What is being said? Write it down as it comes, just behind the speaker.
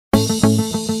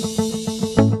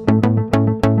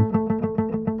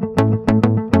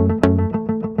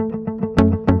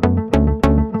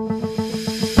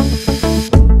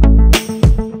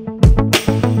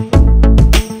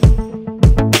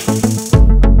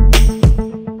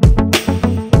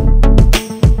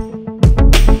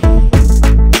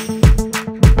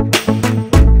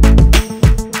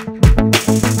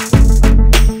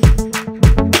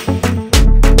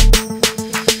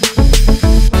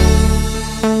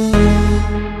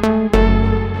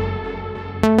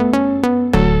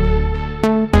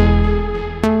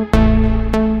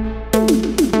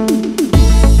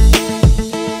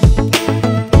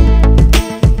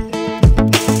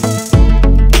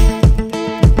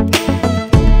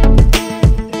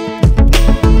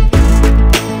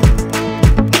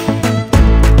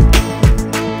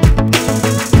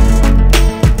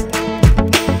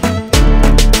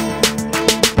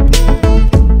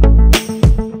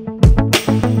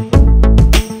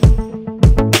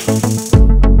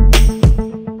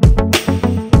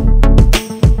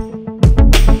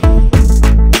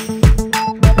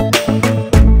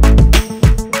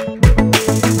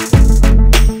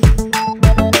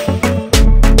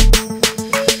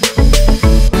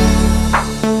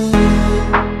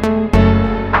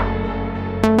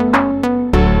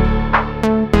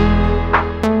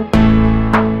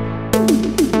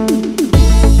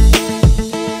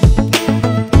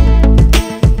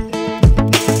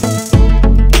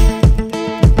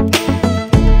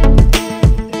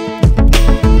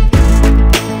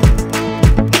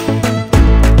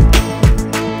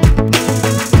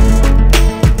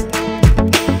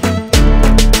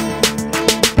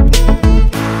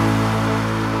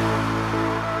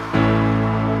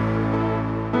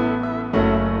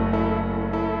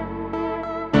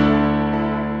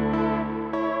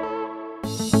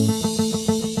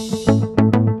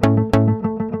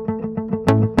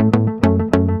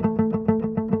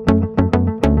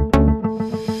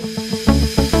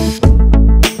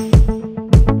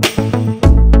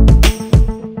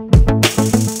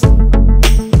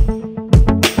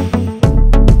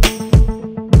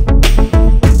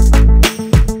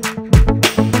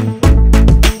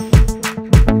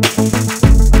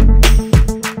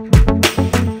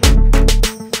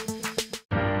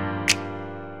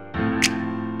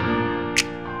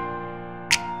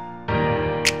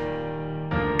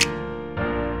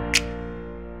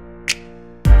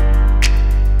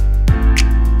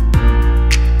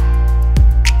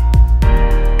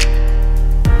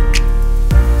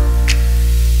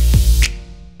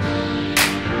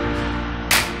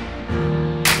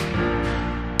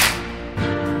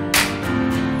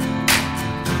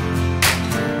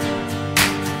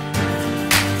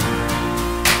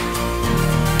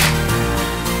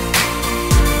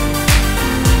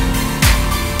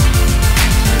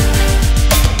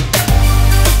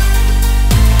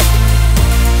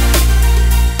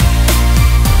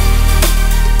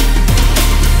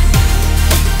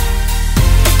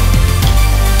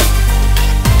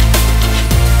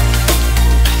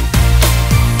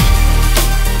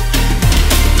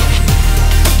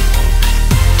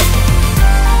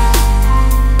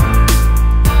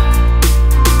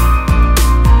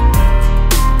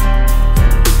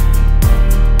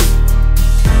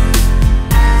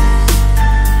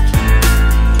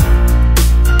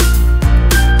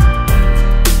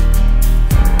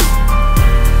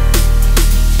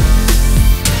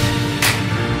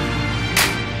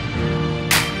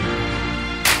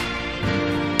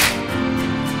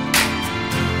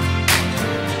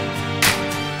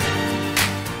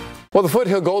Well, the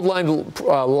Foothill Gold Line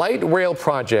light rail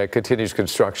project continues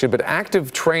construction, but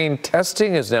active train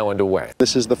testing is now underway.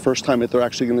 This is the first time that they're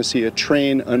actually going to see a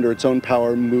train under its own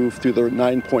power move through the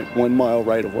 9.1 mile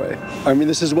right-of-way. I mean,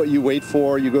 this is what you wait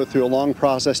for. You go through a long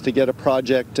process to get a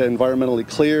project environmentally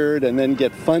cleared and then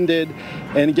get funded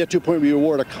and get to a point where you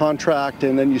award a contract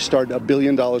and then you start $1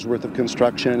 billion worth of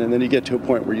construction and then you get to a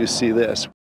point where you see this.